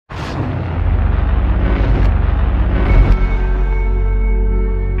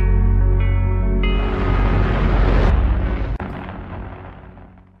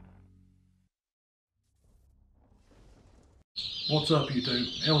What's up,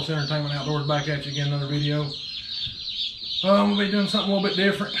 YouTube? Ellis Entertainment Outdoors back at you again, another video. I'm gonna be doing something a little bit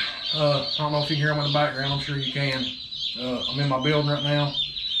different. I don't know if you can hear them in the background. I'm sure you can. I'm in my building right now.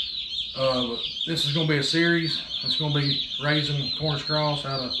 But this is gonna be a series. It's gonna be raising Cornish Cross,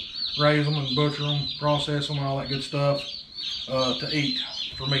 how to raise them and butcher them, process them, all that good stuff to eat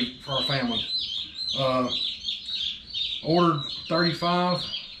for meat for our families. Ordered 35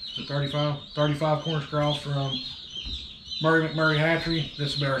 Cornish Cross from Murray McMurray Hatchery.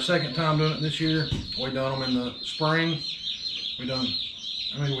 This will be our second time doing it this year. We done them in the spring. We done,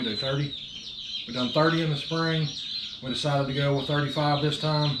 how many did we do, 30? We done 30 in the spring. We decided to go with 35 this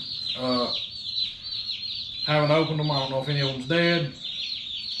time. Haven't opened them. I don't know if any of them's dead.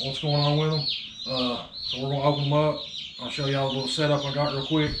 What's going on with them. So we're gonna open them up. I'll show y'all a little setup I got real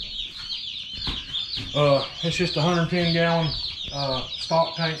quick. It's just a 110 gallon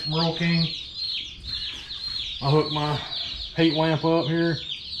stock tank from Rural King. I hooked my heat lamp up here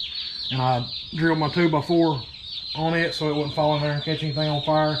and I drilled my 2x4 on it so it wouldn't fall in there and catch anything on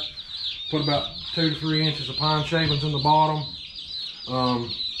fire. Put about 2 to 3 inches of pine shavings in the bottom.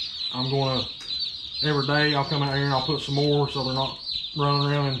 I'm gonna, every day I'll come out here and I'll put some more so they're not running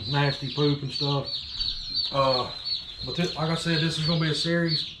around in nasty poop and stuff. But this, like I said, this is gonna be a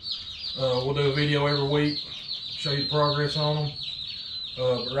series. We'll do a video every week, show you the progress on them.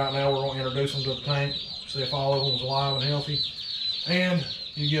 But right now we're gonna introduce them to the tank, see if all of them is alive and healthy. And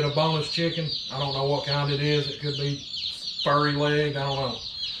you get a bonus chicken. I don't know what kind it is. It could be furry legged, I don't know.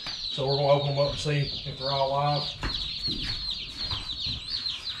 So we're gonna open them up and see if they're all alive.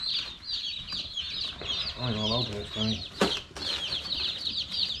 I ain't gonna open this thing.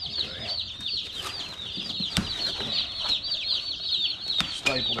 Okay.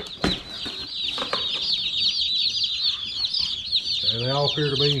 Stapled it. Okay, they all appear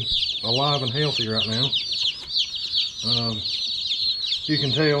to be alive and healthy right now. You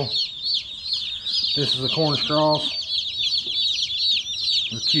can tell this is a Cornish Cross.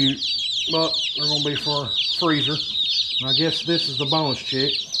 They're cute, but they're gonna be for a freezer. And I guess this is the bonus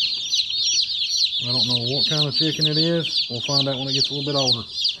chick. I don't know what kind of chicken it is. We'll find out when it gets a little bit older.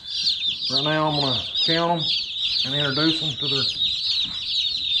 Right now I'm gonna count them and introduce them to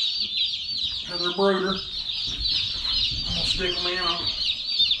their brooder. I'm gonna stick them in, I'll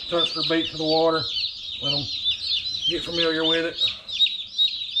touch their beak to the water, let them get familiar with it.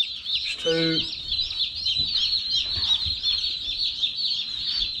 There's 2.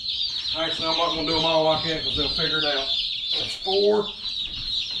 Actually, I'm not going to do them all like that because they'll figure it out. There's 4.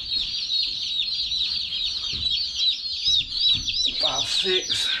 5,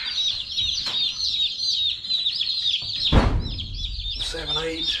 6. 7,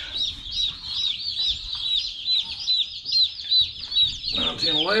 8. 9,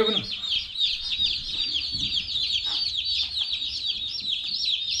 10, 11.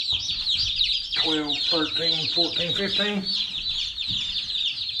 12, 13, 14, 15.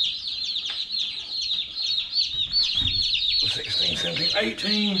 16, 17,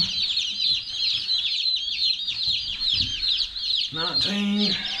 18.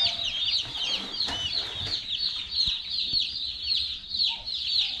 19.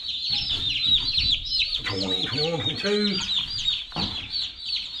 20, 21, 22.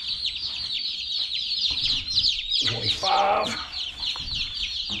 25.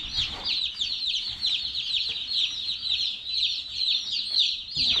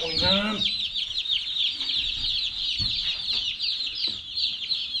 29.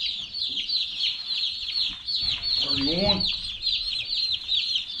 31.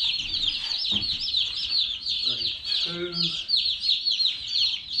 32.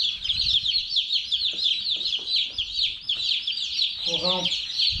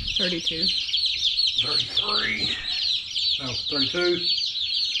 32. 33. No, 32.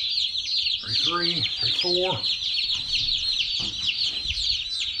 33. 34.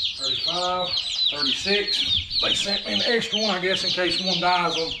 35. 36. They sent me an extra one, I guess, in case one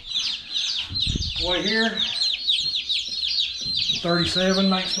dies on the way here. 37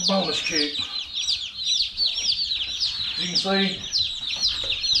 makes the bonus chick. You can see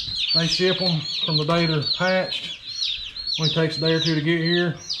they ship them from the day they're hatched. Only takes a day or 2 to get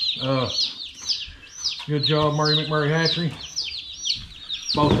here. Good job, Murray McMurray Hatchery.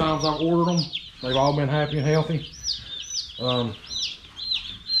 Both times I've ordered them, they've all been happy and healthy. We'll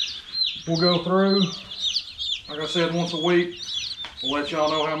go through, like I said, once a week. We'll let y'all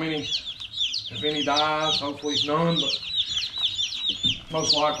know how many, if any dies. Hopefully none, but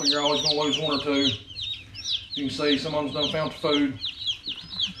most likely you're always going to lose 1 or 2. You can see some of them's done found food,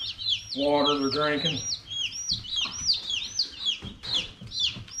 water they're drinking.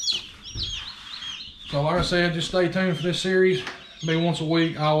 So like I said, just stay tuned for this series. be once a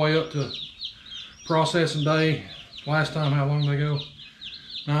week, all the way up to processing day. Last time, how long did they go?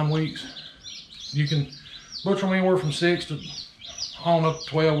 9 weeks. You can butcher them anywhere from 6 to on up to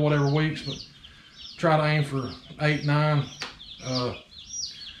 12, whatever weeks, but try to aim for 8, 9,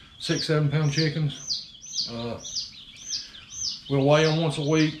 6, 7 pound chickens. We'll weigh them once a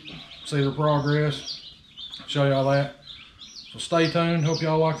week, see their progress, show y'all that. So stay tuned. Hope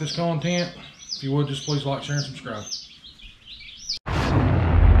y'all like this content. If you would, just please like, share, and subscribe.